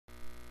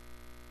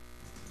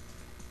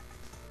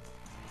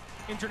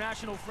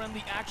International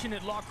friendly action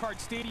at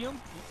Lockhart Stadium,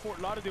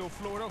 Fort Lauderdale,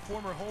 Florida,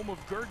 former home of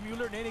Gerd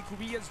Mueller, Nene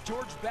Cubillas,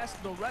 George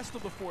Best, the rest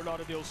of the Fort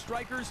Lauderdale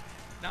Strikers,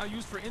 now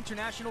used for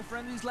international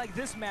friendlies like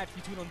this match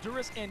between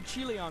Honduras and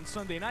Chile on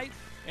Sunday night.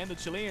 And the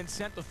Chileans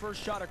sent the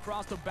first shot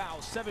across the bow.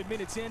 7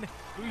 minutes in,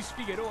 Luis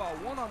Figueroa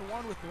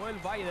one-on-one with Noel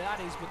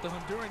Valladares, but the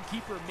Honduran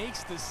keeper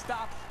makes the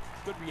stop.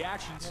 Good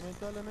reactions.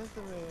 Lamentablemente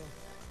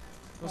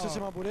no sé si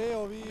me apuré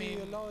o vi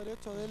el lado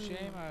derecho de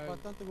él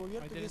bastante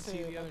cubierto y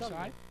ese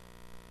fatal.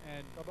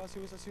 And capaz si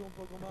hubiese sido un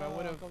poco más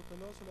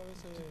cauteloso, a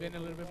veces been a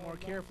little bit more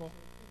careful,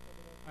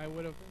 I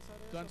would have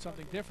done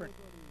something different.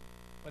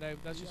 But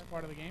that's just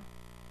part of the game.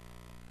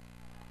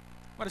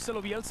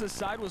 Marcelo Bielsa's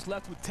side was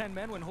left with 10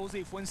 men when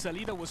Jose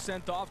Fuenzalida was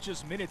sent off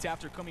just minutes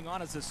after coming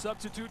on as a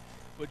substitute.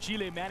 But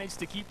Chile managed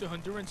to keep the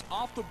Hondurans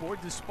off the board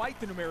despite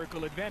the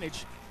numerical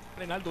advantage.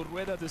 Reinaldo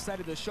Rueda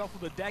decided to shuffle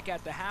the deck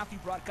at the half. He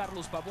brought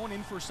Carlos Pavon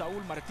in for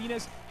Saúl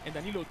Martínez, and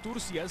Danilo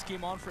Turcias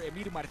came on for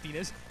Emir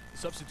Martínez. The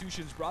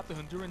substitutions brought the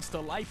Hondurans to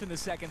life in the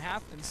second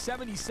half, and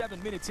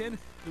 77 minutes in,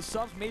 the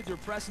subs made their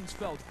presence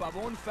felt.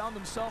 Pavon found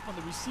himself on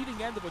the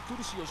receiving end of a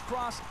Turcios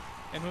cross,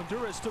 and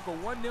Honduras took a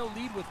 1-0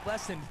 lead with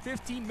less than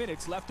 15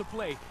 minutes left to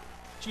play.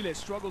 Chile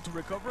struggled to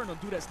recover, and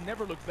Honduras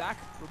never looked back.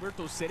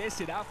 Roberto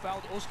Cereceda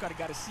fouled Oscar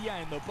Garcia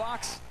in the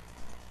box.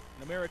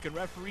 An American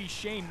referee,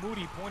 Shane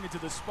Moody, pointed to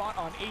the spot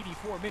on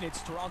 84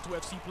 minutes. Toronto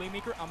FC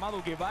playmaker Amado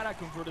Guevara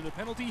converted the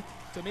penalty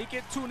to make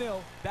it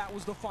 2-0. That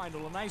was the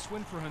final. A nice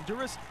win for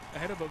Honduras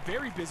ahead of a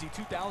very busy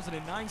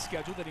 2009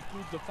 schedule that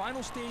includes the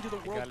final stage of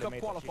the World Cup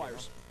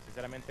qualifiers.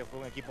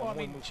 Well, I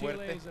mean,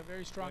 Chile is a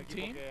very strong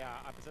team.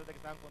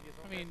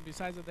 I mean,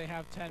 besides that they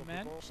have 10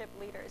 men.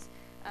 Leaders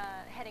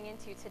heading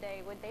into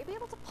today, would they be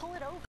able to pull it over?